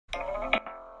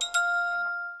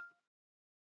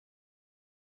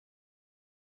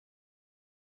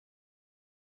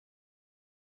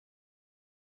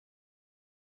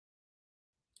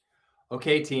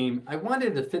Okay, team, I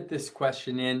wanted to fit this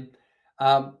question in.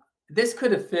 Um, this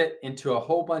could have fit into a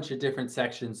whole bunch of different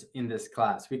sections in this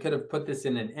class. We could have put this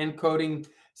in an encoding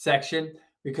section.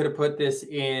 We could have put this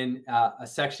in a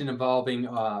section involving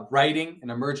writing and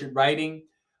emergent writing.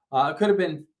 It could have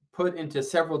been put into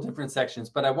several different sections,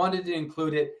 but I wanted to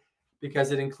include it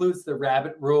because it includes the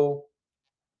rabbit rule.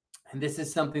 And this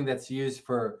is something that's used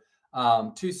for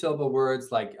two-syllable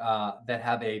words like that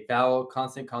have a vowel,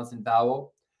 consonant, consonant,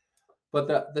 vowel.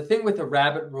 But the thing with the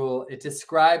rabbit rule, it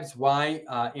describes why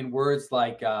in words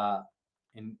like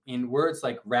in words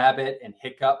like rabbit and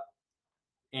hiccup,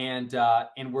 and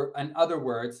in other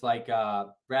words like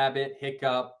rabbit,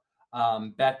 hiccup,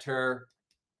 better,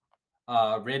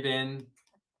 ribbon,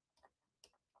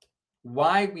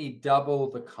 why we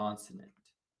double the consonant,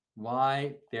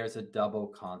 why there's a double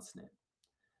consonant.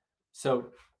 So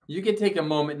you can take a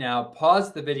moment now,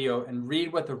 pause the video, and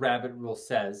read what the rabbit rule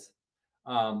says.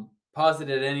 Pause it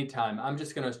at any time. I'm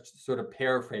just going to sort of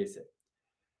paraphrase it.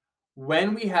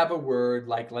 When we have a word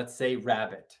like, let's say,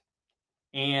 rabbit,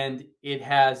 and it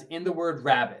has, in the word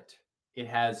rabbit, it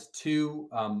has two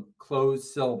closed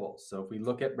syllables. So if we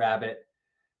look at rabbit,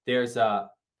 there's a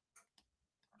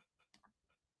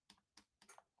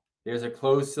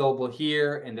closed syllable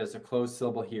here, and there's a closed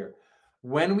syllable here.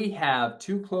 When we have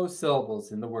two closed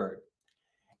syllables in the word,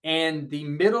 and the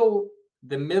middle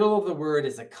of the word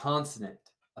is a consonant,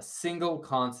 a single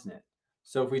consonant.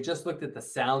 So if we just looked at the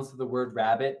sounds of the word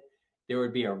rabbit, there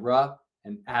would be a r,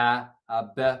 an a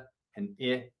b, an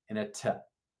I, and a t.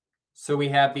 So we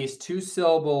have these two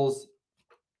syllables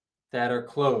that are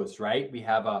closed, right? We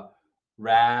have a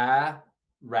ra,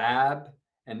 rab,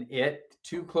 and it,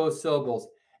 two closed syllables.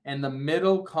 And the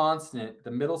middle consonant,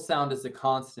 the middle sound is a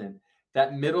consonant.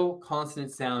 That middle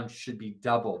consonant sound should be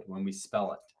doubled when we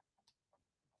spell it.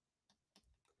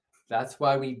 That's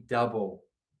why we double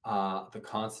the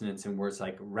consonants in words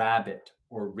like rabbit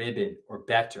or ribbon or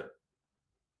better,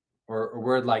 or a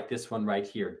word like this one right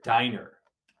here, diner,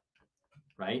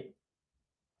 right?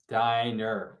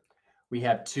 Diner. We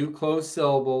have two closed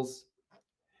syllables.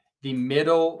 The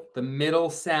middle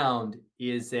sound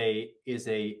is a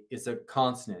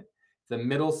consonant. The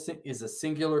middle is a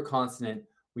singular consonant.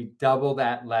 We double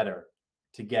that letter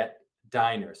to get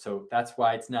diner. So that's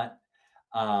why it's not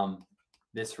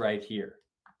this right here.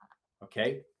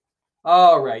 Okay.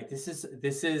 All right. This is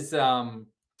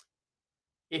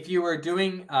if you were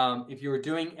doing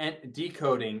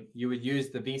decoding, you would use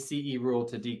the VCE rule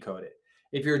to decode it.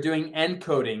 If you're doing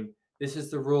encoding, this is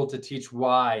the rule to teach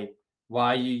why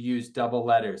you use double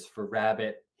letters for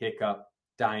rabbit, hiccup,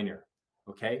 diner.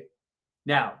 Okay.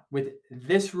 Now, with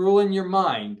this rule in your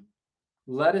mind,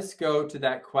 let us go to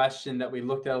that question that we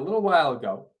looked at a little while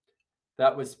ago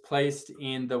that was placed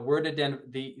in the word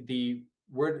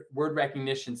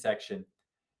recognition section.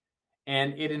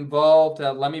 And it involved,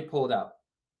 let me pull it up.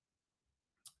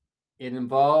 It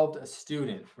involved a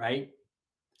student, right?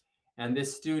 And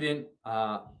this student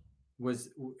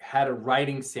had a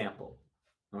writing sample,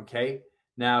 okay?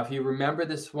 Now, if you remember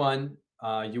this one,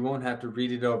 you won't have to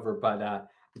read it over, but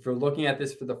if you're looking at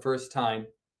this for the first time,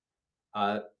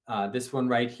 this one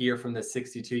right here from the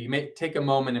 62, you may take a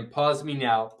moment and pause me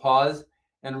now, pause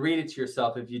and read it to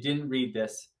yourself if you didn't read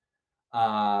this,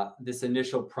 this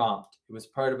initial prompt. It was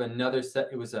part of another set.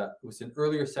 It was an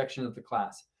earlier section of the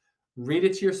class. Read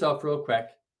it to yourself real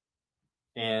quick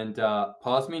and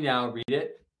pause me now, read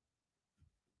it,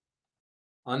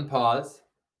 unpause.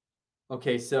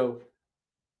 Okay, so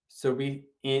we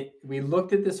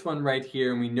looked at this one right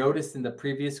here and we noticed in the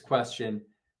previous question,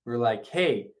 we're like,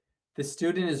 hey, the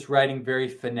student is writing very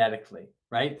phonetically,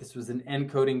 right? This was an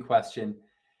encoding question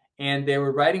and they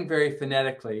were writing very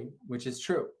phonetically, which is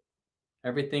true.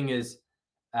 Everything is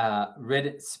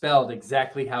spelled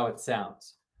exactly how it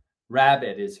sounds.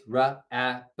 Rabbit is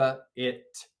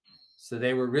ra-a-b-it. So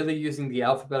they were really using the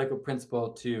alphabetical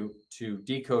principle to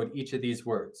decode each of these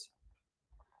words.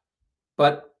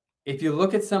 But if you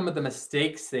look at some of the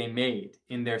mistakes they made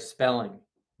in their spelling,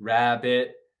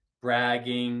 rabbit,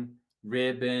 bragging,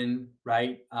 ribbon,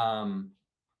 right?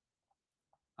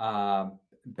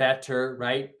 Better,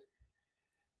 right?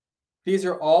 These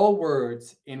are all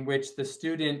words in which the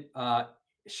student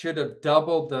should have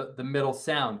doubled the middle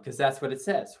sound, because that's what it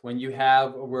says. When you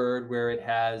have a word where it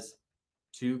has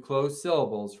two closed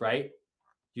syllables, right?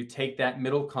 You take that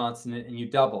middle consonant and you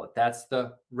double it. That's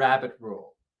the rabbit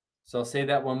rule. So I'll say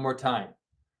that one more time.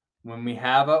 When we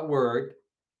have a word,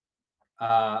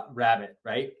 rabbit,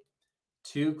 right?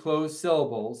 Two closed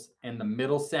syllables and the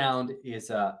middle sound is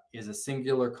a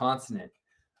singular consonant.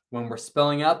 When we're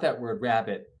spelling out that word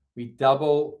rabbit, we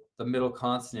double the middle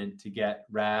consonant to get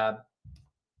rab,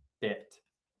 bit.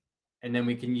 And then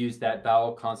we can use that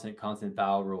vowel, consonant, consonant,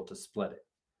 vowel rule to split it.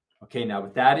 Okay, now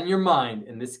with that in your mind,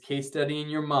 and this case study in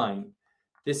your mind,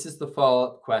 this is the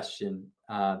follow-up question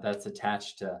that's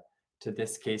attached to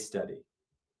this case study.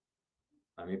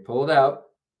 Let me pull it out.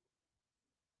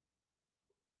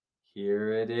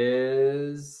 Here it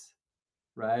is,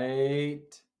 right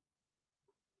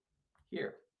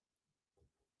here.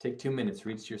 Take 2 minutes,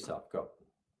 read it yourself, go.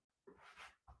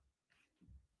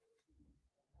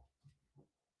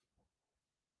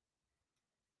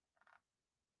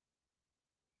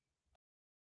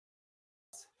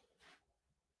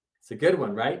 It's a good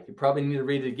one, right? You probably need to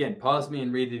read it again. Pause me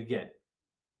and read it again.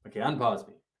 Okay, unpause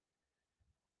me.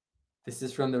 This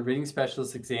is from the reading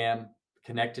specialist exam,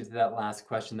 connected to that last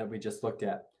question that we just looked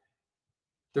at.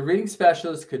 The reading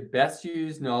specialist could best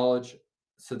use knowledge,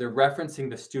 so they're referencing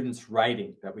the student's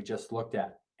writing that we just looked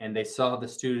at, and they saw the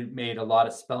student made a lot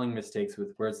of spelling mistakes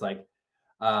with words like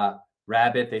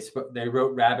rabbit. They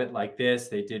wrote rabbit like this.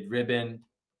 They did ribbon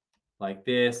like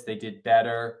this. They did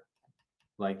better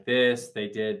like this. They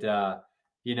did,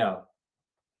 you know,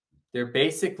 they're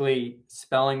basically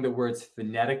spelling the words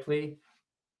phonetically,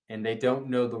 and they don't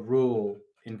know the rule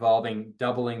involving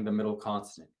doubling the middle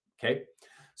consonant, okay?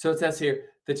 So it says here,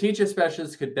 the teacher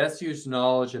specialist could best use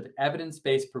knowledge of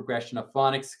evidence-based progression of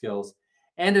phonics skills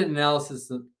and an analysis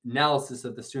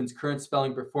of the student's current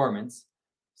spelling performance.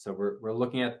 So we're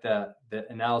looking at the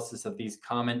analysis of these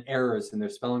common errors in their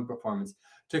spelling performance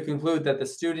to conclude that the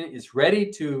student is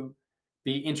ready to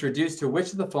be introduced to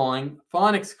which of the following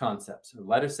phonics concepts or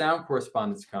letter sound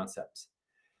correspondence concepts.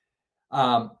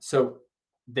 So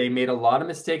they made a lot of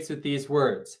mistakes with these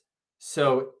words.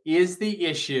 So is the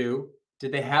issue,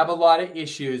 did they have a lot of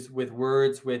issues with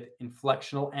words with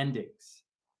inflectional endings?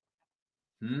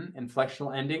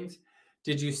 Inflectional endings?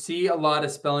 Did you see a lot of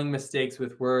spelling mistakes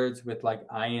with words with like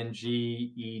ing,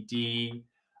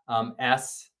 ed,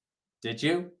 s? Did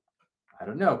you? I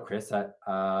don't know, Chris.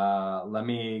 Let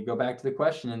me go back to the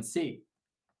question and see.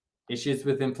 Issues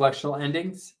with inflectional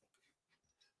endings?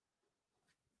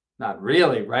 Not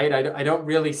really, right? I don't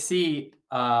really see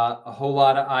a whole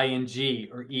lot of ing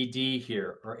or ed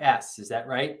here, or s. Is that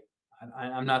right?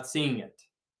 I'm not seeing it.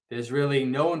 There's really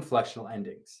no inflectional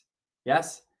endings.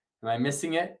 Yes? Am I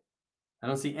missing it? I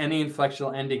don't see any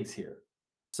inflectional endings here.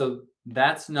 So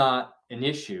that's not an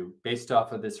issue based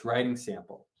off of this writing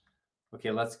sample. Okay,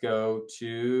 let's go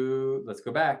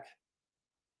back.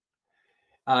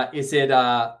 Is it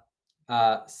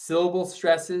syllable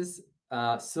stresses?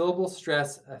 Syllable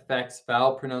stress affects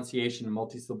vowel pronunciation in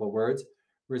multisyllable words,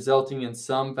 resulting in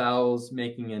some vowels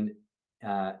making an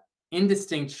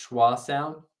indistinct schwa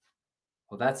sound.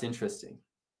 Well, that's interesting.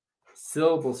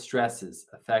 Syllable stresses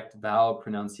affect vowel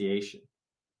pronunciation,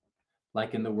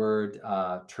 like in the word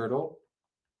turtle,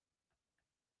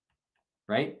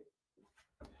 right?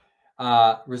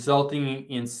 Resulting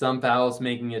in some vowels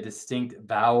making a distinct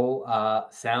vowel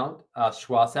sound,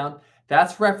 schwa sound.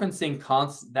 That's referencing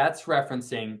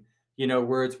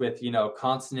words with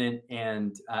consonant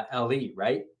and le,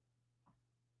 right?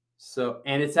 So,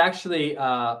 and it's actually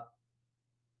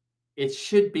it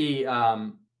should be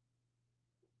a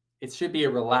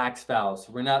relaxed vowel.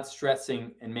 So we're not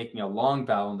stressing and making a long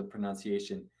vowel in the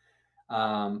pronunciation.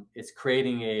 It's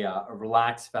creating a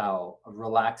relaxed vowel, a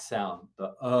relaxed sound,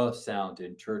 the sound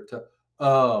in turta,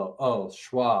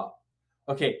 schwa.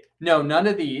 Okay, no, none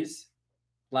of these.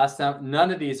 Last time,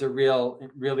 none of these are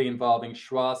really involving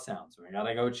schwa sounds. We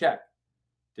gotta go check.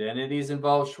 Did any of these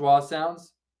involve schwa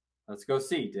sounds? Let's go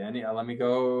see. Let me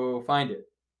go find it.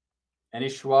 Any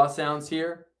schwa sounds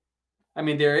here? I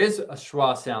mean, there is a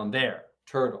schwa sound there,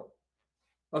 turtle.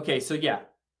 Okay, so yeah.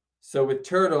 So with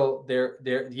turtle,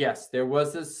 yes, there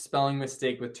was a spelling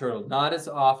mistake with turtle. Not as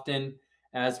often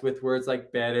as with words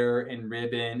like better and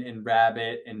ribbon and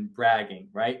rabbit and bragging,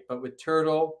 right? But with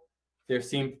turtle, there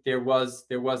was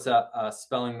a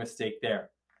spelling mistake there.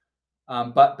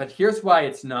 But here's why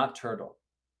it's not turtle.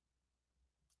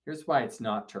 Here's why it's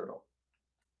not turtle.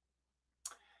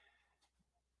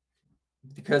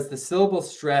 Because the syllable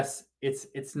stress,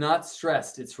 it's not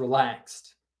stressed, it's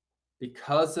relaxed.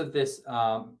 Because of this,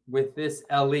 with this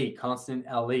LE, consonant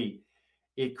LE,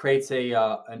 it creates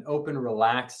an open,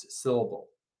 relaxed syllable,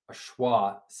 a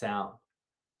schwa sound.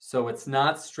 So it's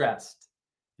not stressed.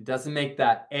 It doesn't make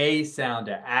that A sound,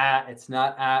 it's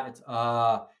not it's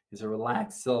It's a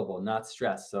relaxed syllable, not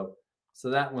stressed. So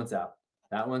that one's out.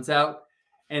 That one's out.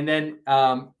 And then,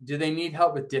 do they need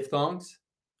help with diphthongs?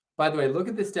 By the way, look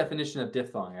at this definition of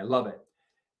diphthong. I love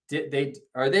it.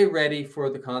 Are they ready for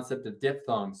the concept of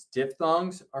diphthongs?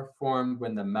 Diphthongs are formed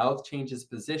when the mouth changes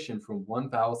position from one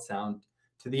vowel sound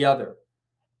to the other.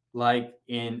 like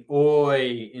in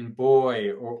oi, in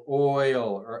boy, or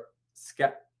oil,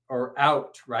 or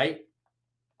out, right?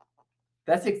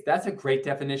 That's a great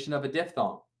definition of a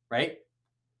diphthong, right?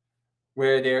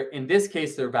 Where they're, in this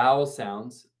case, they're vowel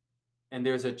sounds, and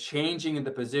there's a changing in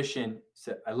the position.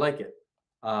 So I like it.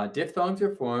 Diphthongs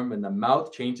are formed when the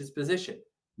mouth changes position.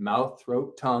 Mouth,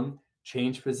 throat, tongue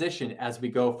change position as we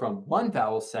go from one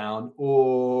vowel sound,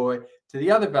 oi, to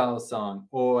the other vowel sound,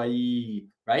 oi,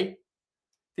 right?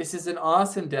 This is an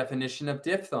awesome definition of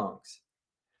diphthongs.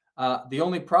 The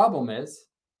only problem is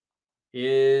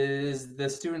the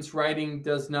student's writing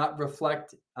does not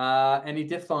reflect any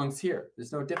diphthongs here.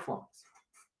 There's no diphthongs.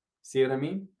 See what I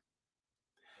mean?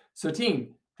 So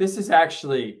team, this is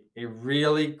actually a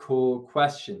really cool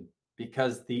question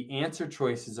because the answer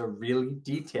choices are really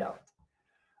detailed.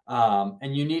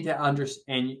 And you need to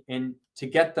understand, and to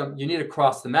get them, you need to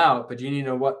cross them out, but you need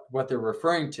to know what they're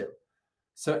referring to.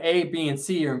 So A, B, and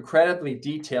C are incredibly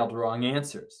detailed wrong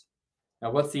answers.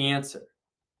 Now, what's the answer?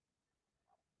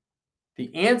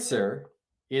 The answer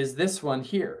is this one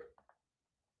here.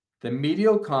 The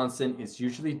medial consonant is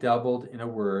usually doubled in a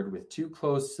word with 2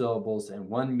 closed syllables and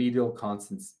 1 medial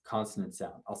consonant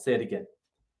sound. I'll say it again.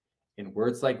 In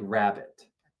words like rabbit,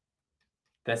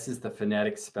 this is the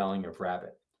phonetic spelling of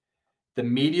rabbit. The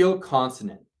medial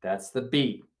consonant, that's the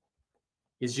B,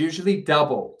 is usually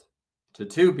doubled to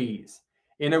 2 B's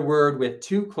in a word with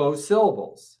 2 closed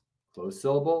syllables, closed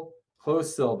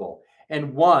syllable,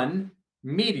 and 1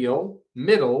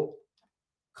 middle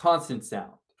consonant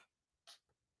sound.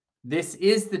 This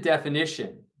is the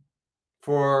definition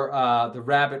for the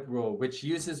rabbit rule, which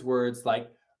uses words like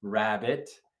rabbit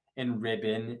and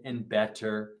ribbon and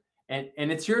better. And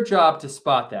it's your job to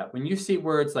spot that. When you see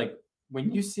words like,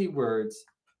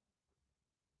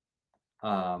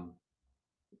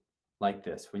 like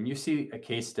this, when you see a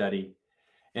case study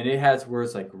and it has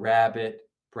words like rabbit,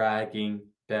 bragging,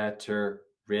 better,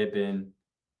 ribbon,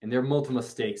 and there are multiple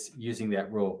mistakes using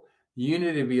that rule, you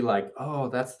need to be like, oh,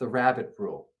 that's the rabbit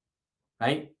rule,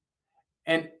 right?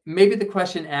 And maybe the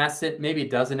question asks it, maybe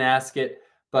it doesn't ask it,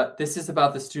 but this is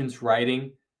about the student's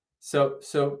writing. So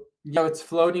it's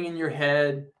floating in your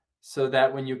head so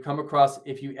that when you come across,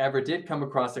 if you ever did come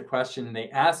across a question and they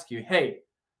ask you, hey,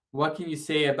 what can you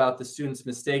say about the student's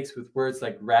mistakes with words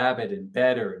like rabbit and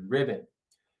better and ribbon?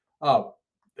 Oh,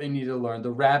 they need to learn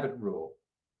the rabbit rule.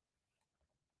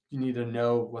 You need to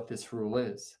know what this rule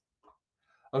is.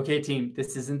 Okay, team,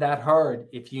 this isn't that hard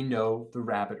if you know the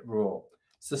rabbit rule.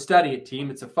 So study it,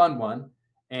 team. It's a fun one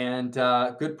and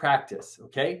good practice,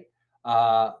 okay?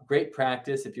 Great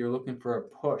practice if you're looking for a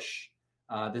push.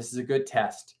 This is a good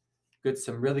test.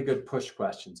 Some really good push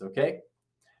questions, okay?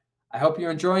 I hope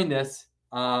you're enjoying this.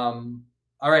 All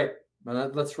right,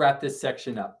 let's wrap this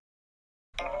section up.